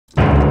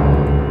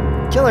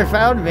Killer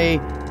found me.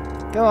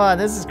 Come on,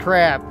 this is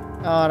crap.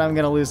 Oh, and I'm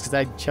gonna lose because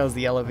I chose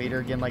the elevator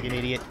again like an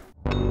idiot.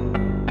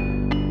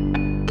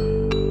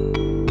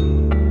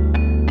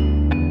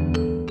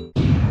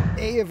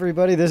 Hey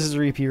everybody, this is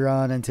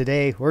ReapeeRon, and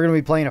today we're gonna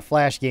be playing a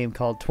flash game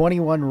called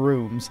 21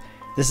 Rooms.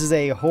 This is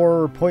a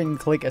horror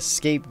point-and-click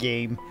escape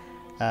game.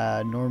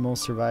 Normal,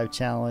 survive,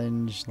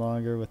 challenge,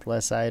 longer with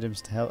less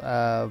items to help.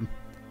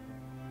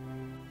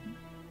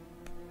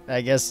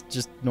 I guess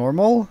just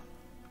normal?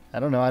 I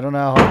don't know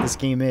how hard this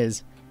game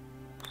is.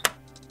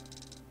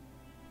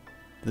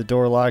 The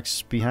door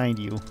locks behind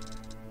you.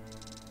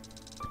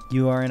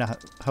 You are in a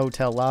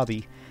hotel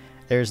lobby.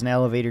 There's an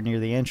elevator near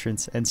the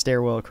entrance and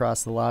stairwell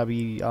across the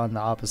lobby on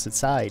the opposite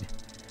side.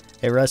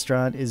 A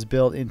restaurant is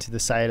built into the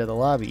side of the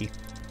lobby.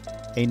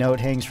 A note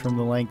hangs from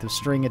the length of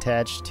string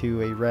attached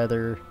to a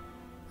rafter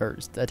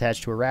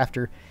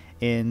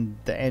in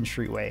the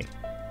entryway.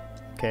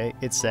 Okay,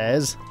 it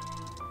says,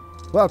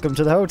 "Welcome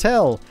to the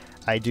hotel.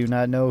 I do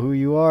not know who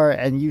you are,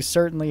 and you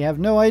certainly have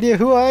no idea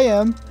who I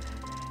am.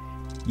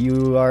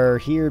 You are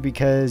here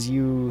because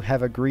you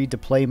have agreed to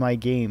play my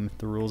game.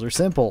 The rules are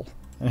simple."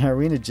 Are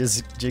we in a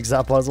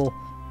jigsaw puzzle?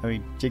 I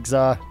mean,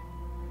 jigsaw. Are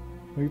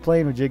we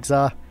playing with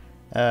jigsaw?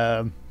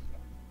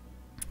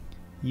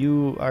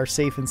 You are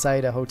safe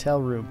inside a hotel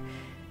room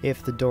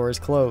if the door is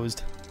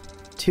closed.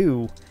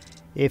 2.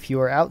 If you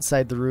are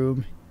outside the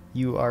room,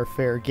 you are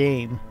fair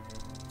game.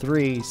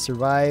 3.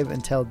 Survive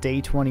until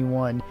day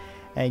 21,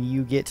 and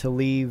you get to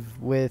leave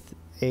with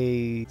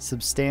a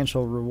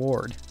substantial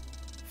reward.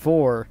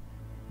 4.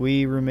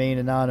 We remain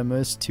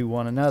anonymous to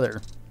one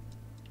another.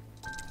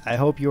 I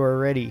hope you are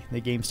ready.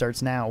 The game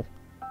starts now.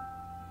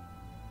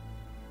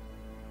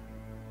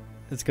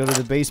 Let's go to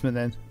the basement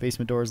then.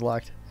 Basement door is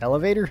locked.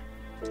 Elevator?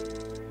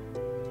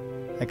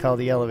 I call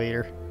the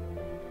elevator.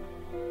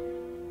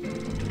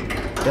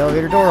 The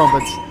elevator door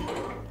opens.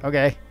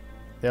 Okay.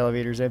 The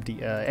elevator's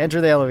empty.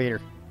 Enter the elevator.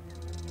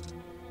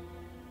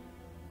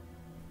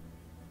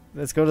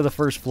 Let's go to the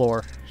first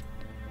floor.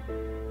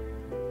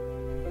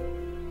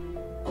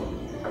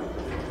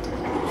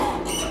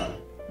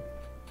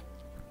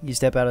 You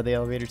step out of the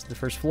elevator to the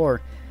first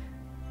floor.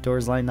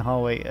 Doors line the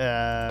hallway.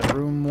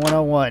 Room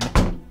 101.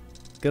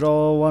 Good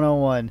old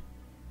 101.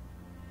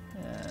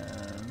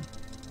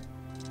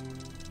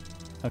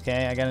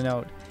 Okay, I got a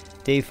note.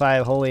 Day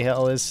 5. Holy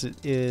hell, this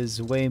is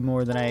way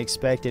more than I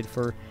expected.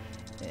 For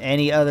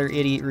any other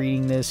idiot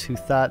reading this who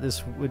thought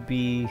this would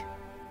be,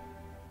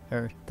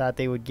 or thought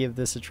they would give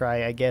this a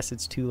try, I guess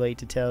it's too late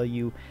to tell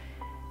you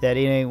that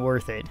it ain't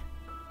worth it.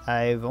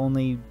 I've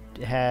only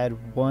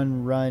had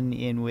one run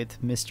in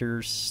with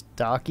Mr.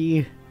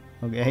 Stocky,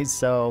 okay,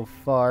 so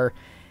far,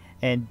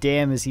 and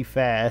damn is he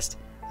fast.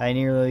 I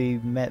nearly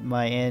met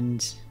my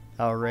end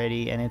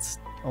already, and it's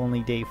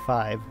only day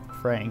 5.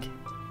 Frank.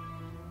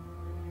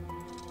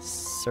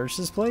 Search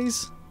this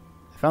place?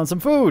 I found some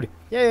food!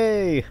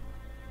 Yay!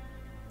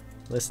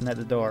 Listen at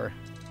the door.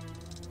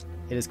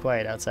 It is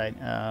quiet outside.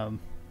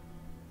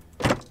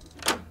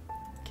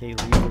 Okay,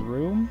 leave the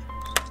room.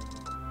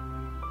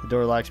 The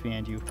door locks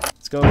behind you.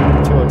 Let's go to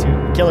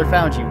 202. Killer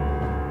found you.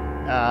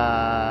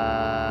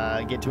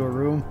 Get to a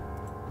room.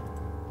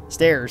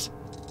 Stairs.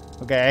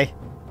 Okay.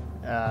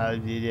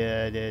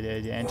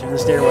 Enter the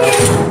stairwell.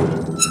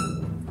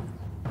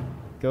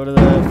 Go to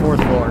the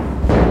 4th floor.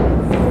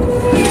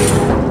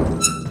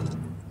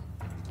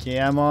 Okay,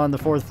 I'm on the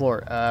 4th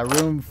floor.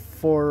 Room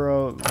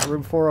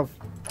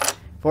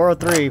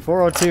 403,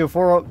 402,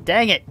 40.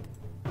 Dang it!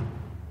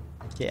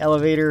 Okay,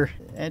 elevator.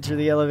 Enter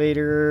the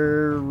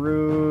elevator.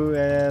 Room,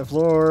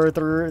 floor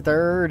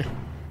 3rd.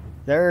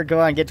 Come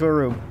on, get to a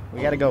room.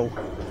 We gotta go.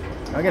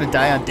 I'm gonna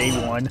die on day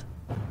 1.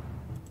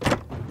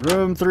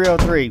 Room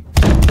 303.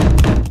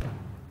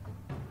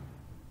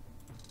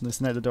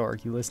 Listen at the door.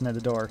 You listen at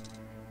the door.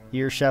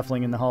 You're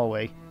shuffling in the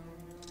hallway.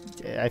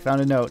 I found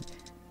a note.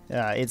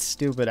 It's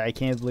stupid. I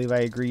can't believe I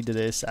agreed to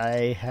this.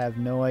 I have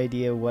no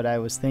idea what I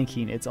was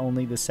thinking. It's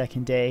only the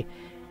 2nd day,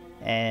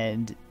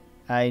 and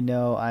I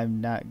know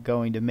I'm not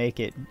going to make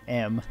it.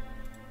 M.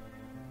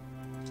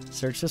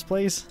 Search this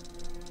place?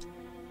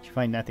 You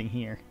find nothing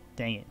here.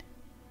 Dang it.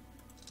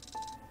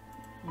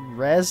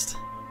 Rest?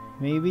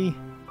 Maybe?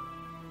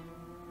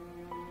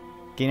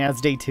 Okay, now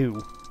it's day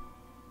 2.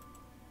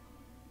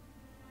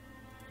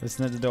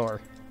 Listen at the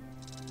door.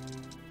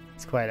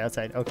 It's quiet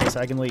outside. Okay, so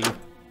I can leave.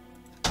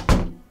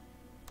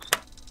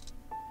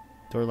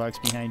 Door locks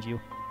behind you.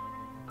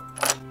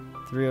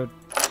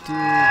 302.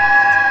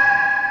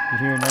 You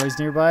hear a noise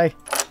nearby?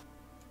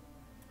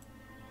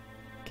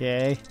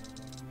 Okay.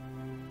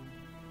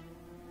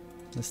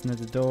 Listen at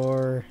the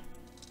door.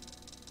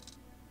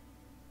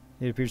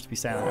 It appears to be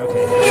silent.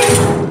 Okay.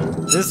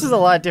 This is a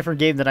lot different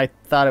game than I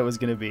thought it was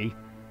going to be.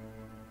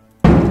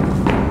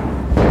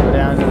 Go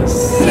down to the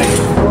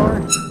 2nd floor.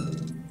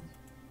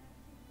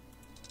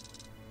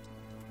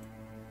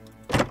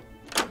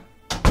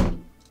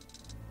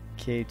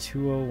 Okay,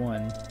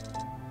 201.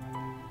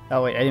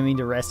 Oh wait, I didn't mean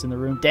to rest in the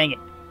room. Dang it!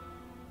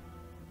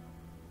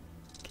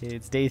 Okay,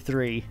 it's day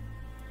 3.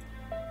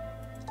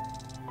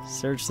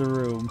 Search the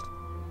room.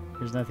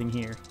 There's nothing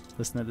here.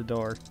 Listen at the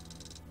door.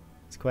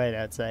 It's quiet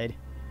outside.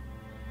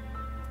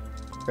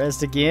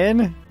 Rest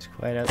again? It's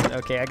quiet outside.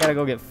 Okay, I gotta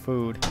go get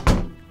food.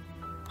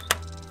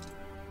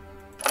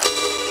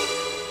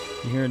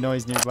 You hear a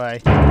noise nearby.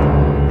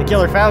 The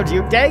killer found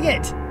you. Dang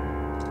it!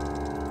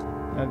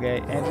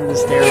 Okay, enter the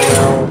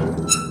stairwell.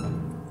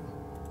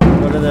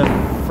 Go to the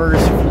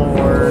first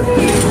floor.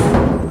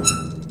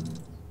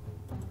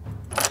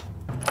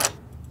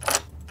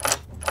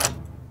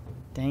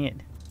 Dang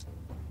it.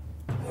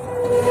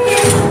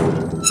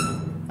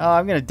 Oh,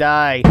 I'm gonna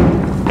die.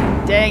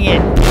 Dang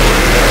it.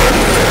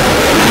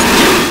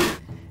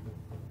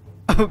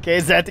 Okay,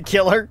 is that the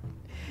killer?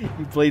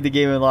 You played the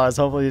game and lost.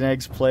 Hopefully the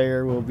next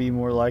player will be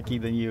more lucky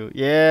than you.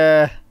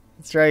 Yeah,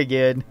 let's try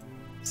again.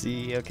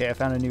 See, okay, I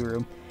found a new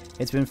room.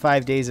 It's been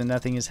 5 days and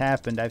nothing has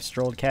happened. I've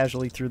strolled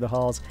casually through the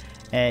halls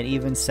and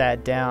even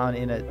sat down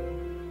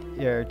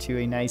to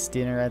a nice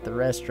dinner at the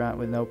restaurant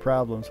with no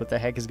problems. What the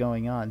heck is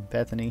going on?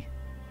 Bethany.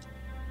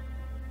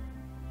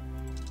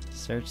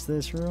 Search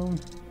this room.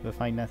 We'll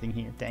find nothing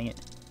here. Dang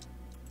it.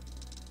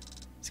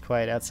 It's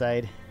quiet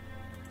outside.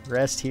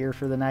 Rest here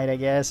for the night, I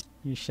guess.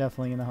 You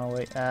shuffling in the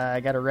hallway. I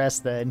gotta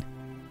rest then.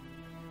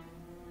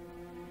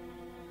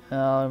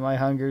 Oh, my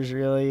hunger's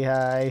really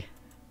high.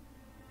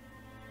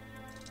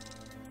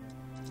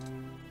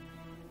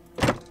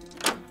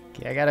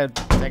 Okay, I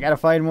gotta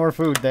find more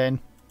food then.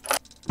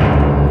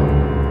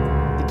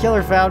 The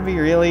killer found me,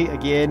 really?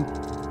 Again?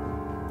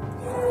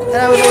 And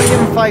I was only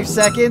given 5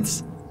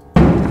 seconds?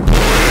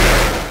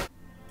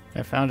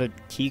 I found a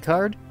key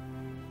card?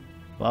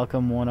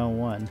 Welcome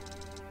 101.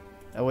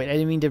 Oh wait, I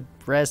didn't mean to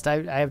rest.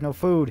 I have no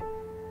food.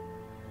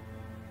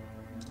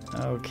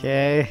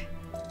 Okay.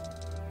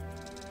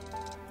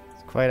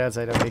 It's quiet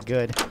outside. Okay,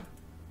 good.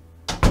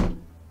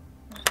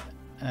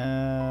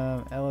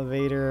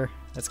 Elevator.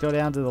 Let's go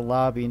down to the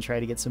lobby and try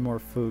to get some more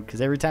food.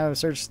 Because every time I've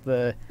searched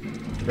the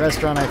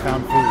restaurant, I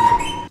found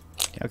food.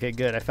 Okay,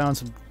 good. I found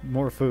some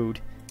more food.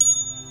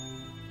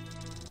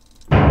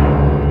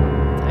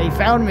 He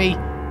found me!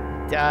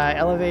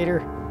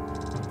 Elevator.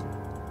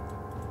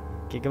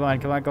 Okay, come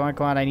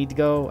on. I need to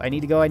go.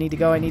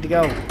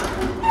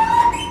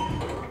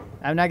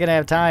 I'm not gonna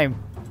have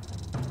time.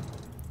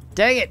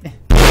 Dang it!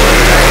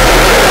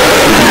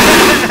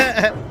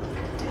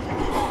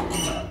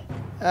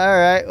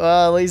 Alright,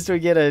 well, at least we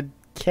get a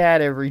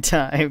cat every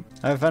time.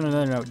 I found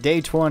another note.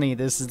 Day 20.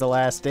 This is the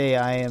last day.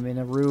 I am in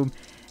a room,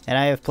 and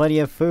I have plenty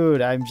of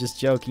food. I'm just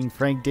joking.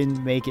 Frank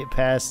didn't make it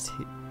past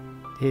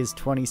his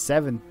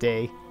 27th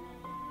day.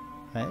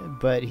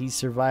 But he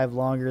survived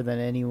longer than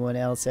anyone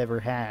else ever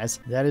has.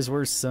 That is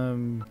worth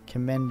some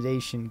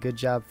commendation. Good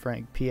job,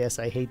 Frank. P.S.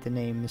 I hate the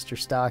name, Mr.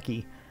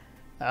 Stocky.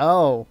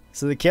 Oh,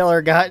 so the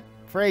killer got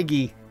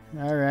Frankie.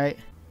 Alright.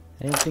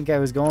 I didn't think I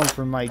was going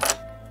for my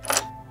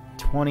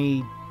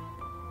 20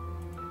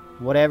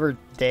 whatever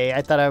day.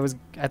 I thought it was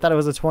the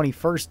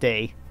 21st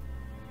day.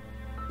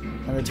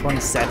 And the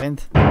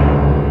 27th.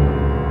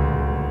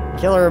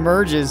 Killer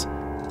emerges.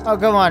 Oh,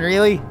 come on,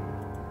 really?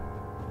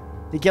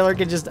 The killer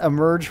can just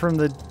emerge from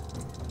the...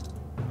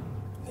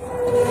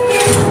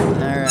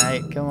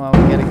 Alright, come on,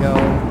 we gotta go.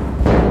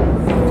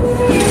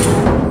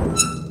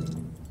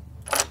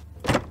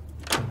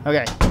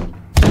 Okay.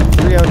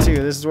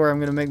 302, this is where I'm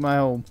gonna make my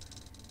home.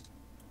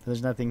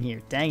 There's nothing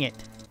here. Dang it.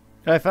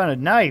 I found a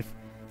knife!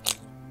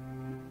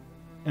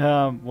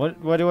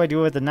 What do I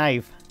do with the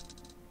knife?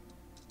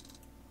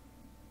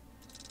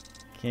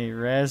 Okay,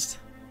 rest.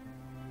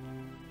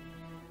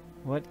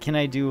 What can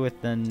I do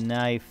with the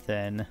knife,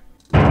 then?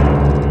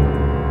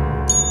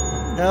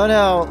 Oh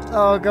no!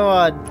 Oh, go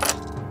on!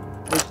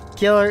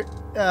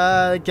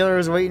 The killer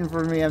was waiting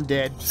for me. I'm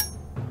dead.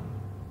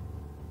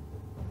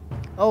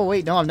 Oh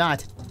wait, no, I'm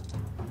not.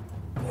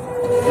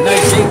 The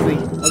knife saved me.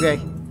 Okay,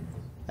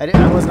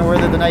 I wasn't aware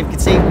that the knife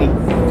could save me.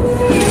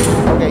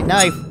 Okay,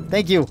 knife.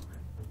 Thank you.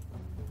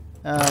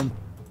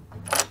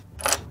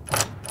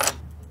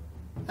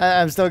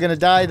 I'm still gonna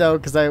die though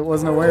because I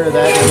wasn't aware of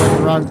that. I went in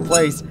the wrong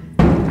place.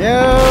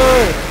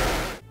 No.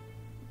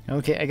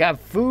 Okay, I got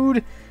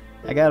food.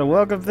 I got a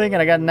welcome thing,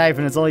 and I got a knife,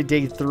 and it's only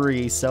day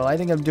 3, so I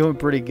think I'm doing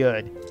pretty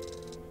good.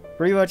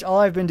 Pretty much all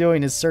I've been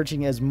doing is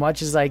searching as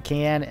much as I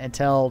can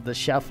until the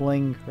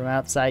shuffling from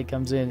outside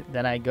comes in,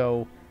 then I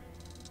go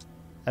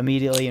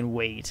immediately and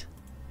wait.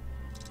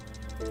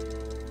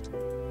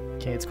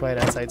 Okay, it's quiet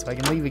outside, so I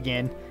can leave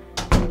again,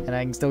 and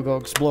I can still go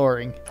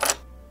exploring.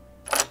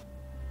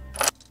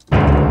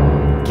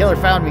 The killer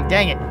found me,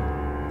 dang it!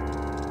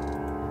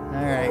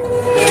 Alright,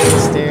 go to the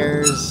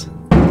stairs.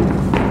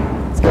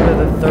 Go to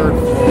the 3rd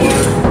floor.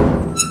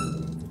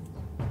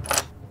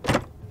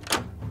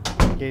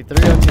 Okay,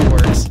 302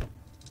 works.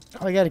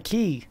 Oh, I got a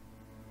key.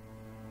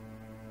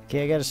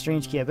 Okay, I got a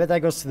strange key. I bet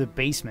that goes to the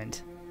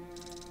basement.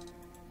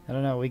 I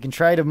don't know. We can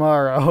try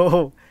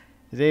tomorrow.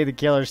 Today the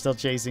killer's still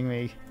chasing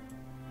me.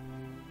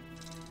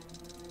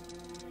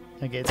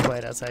 Okay, it's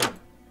quiet outside.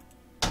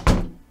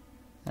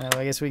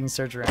 I guess we can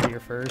search around here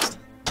first.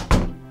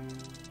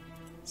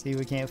 See if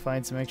we can't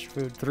find some extra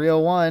food.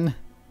 301,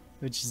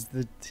 which is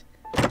the...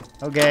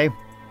 Okay.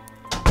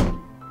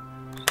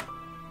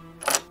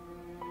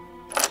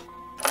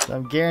 So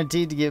I'm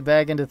guaranteed to get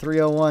back into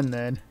 301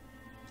 then.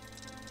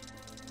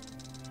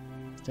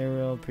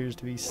 Stairwell appears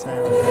to be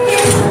silent.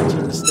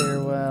 Enter the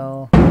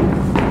stairwell.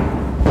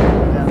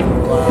 Down to the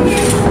lobby.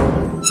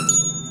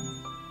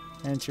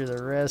 Enter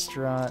the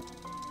restaurant.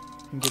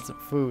 And get some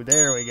food.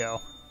 There we go.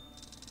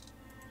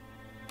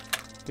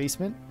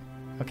 Basement?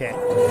 Okay.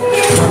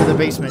 Go to the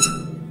basement.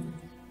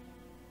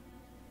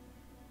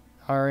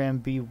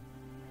 RMB.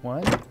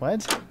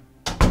 What?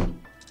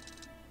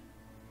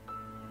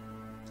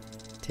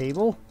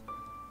 Table?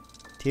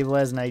 Table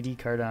has an ID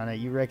card on it.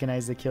 You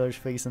recognize the killer's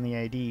face on the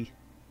ID.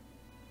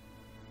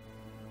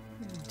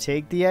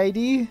 Take the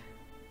ID?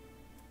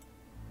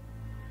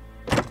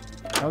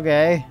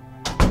 Okay.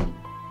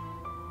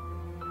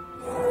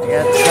 I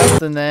got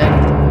something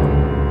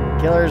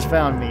then. Killer's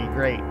found me.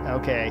 Great.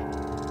 Okay.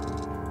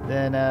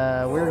 Then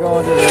we're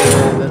going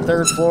to the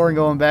third floor and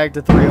going back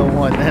to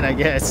 301 then, I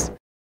guess.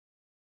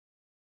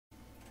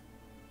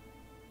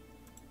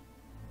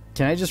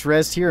 Can I just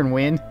rest here and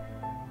win?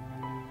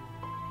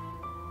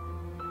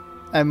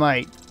 I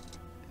might.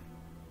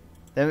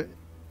 Let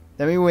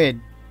me win.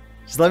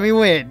 Just let me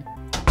win.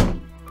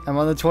 I'm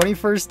on the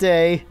 21st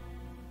day.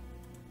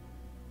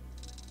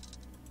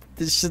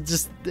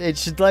 It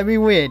should let me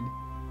win.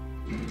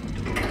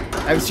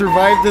 I've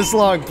survived this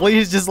long.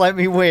 Please just let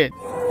me win.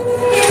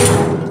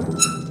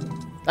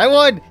 I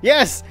won!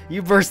 Yes!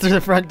 You burst through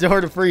the front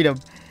door to freedom.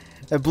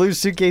 A blue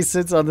suitcase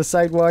sits on the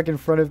sidewalk in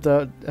front of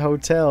the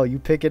hotel. You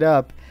pick it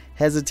up,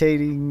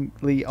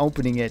 hesitatingly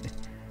opening it.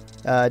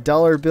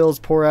 Dollar bills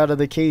pour out of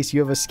the case. You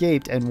have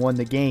escaped and won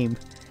the game.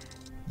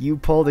 You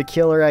pull the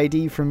killer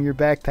ID from your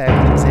backpack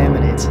and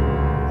examine it.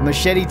 A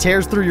machete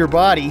tears through your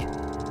body.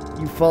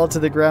 You fall to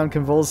the ground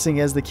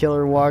convulsing as the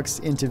killer walks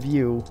into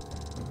view.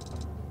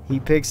 He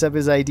picks up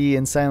his ID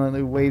and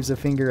silently waves a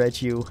finger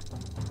at you.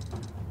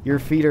 Your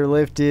feet are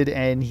lifted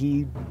and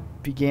he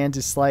began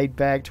to slide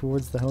back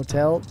towards the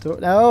hotel.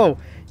 No!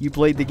 You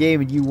played the game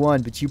and you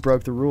won, but you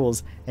broke the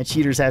rules and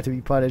cheaters have to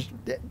be punished.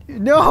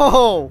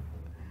 No!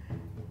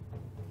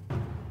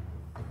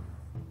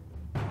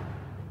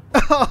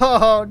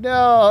 Oh,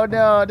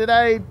 no, did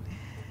I...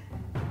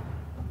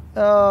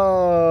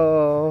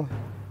 Oh...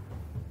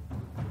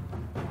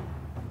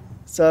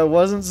 So I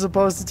wasn't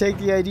supposed to take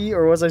the ID,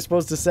 or was I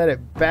supposed to set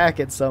it back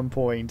at some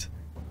point?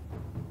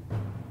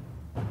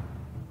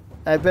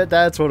 I bet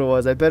that's what it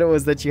was. I bet it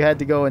was that you had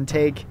to go and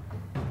take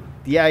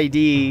the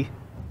ID,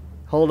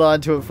 hold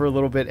on to it for a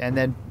little bit, and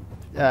then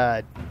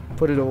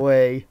put it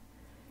away.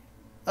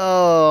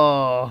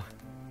 Oh...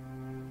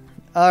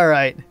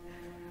 Alright.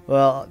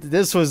 Well,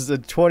 this was the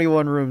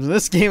 21 rooms.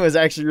 This game was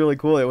actually really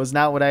cool. It was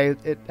not what I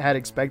had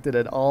expected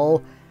at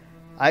all.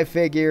 I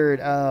figured,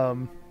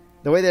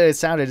 the way that it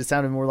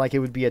sounded more like it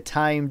would be a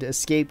timed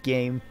escape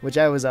game, which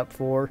I was up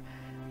for.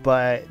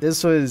 But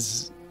this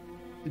was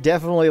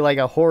definitely like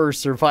a horror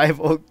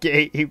survival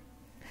game.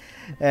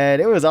 And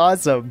it was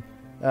awesome.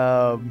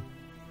 I'm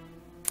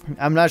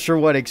not sure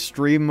what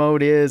extreme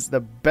mode is.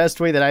 The best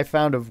way that I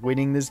found of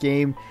winning this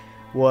game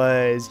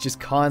was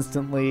just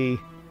constantly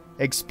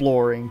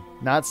exploring,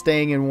 not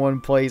staying in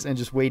one place and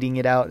just waiting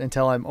it out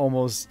until I'm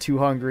almost too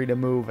hungry to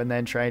move and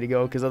then trying to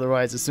go, because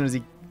otherwise as soon as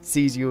he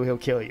sees you, he'll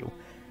kill you.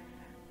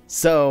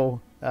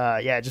 So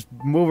yeah, just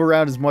move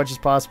around as much as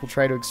possible,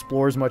 try to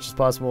explore as much as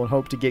possible, and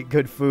hope to get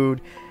good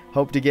food,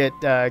 hope to get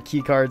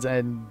key cards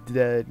and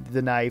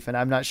the knife. And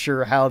I'm not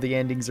sure how the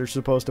endings are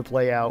supposed to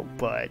play out,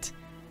 but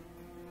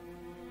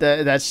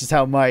that's just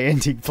how my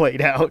ending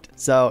played out.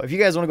 So if you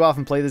guys want to go off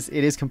and play this,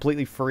 it is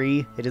completely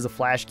free. It is a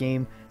flash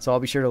game, so I'll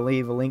be sure to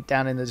leave a link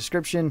down in the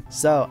description.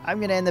 So I'm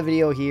going to end the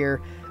video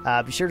here.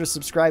 Be sure to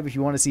subscribe if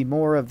you want to see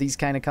more of these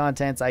kind of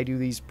contents. I do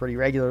these pretty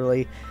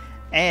regularly.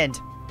 And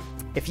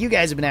if you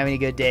guys have been having a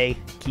good day,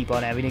 keep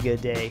on having a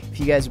good day.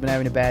 If you guys have been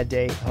having a bad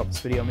day, I hope this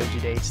video made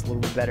your day just a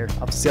little bit better.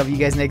 I'll see you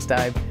guys next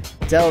time.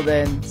 Until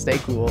then, stay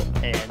cool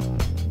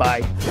and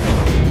bye.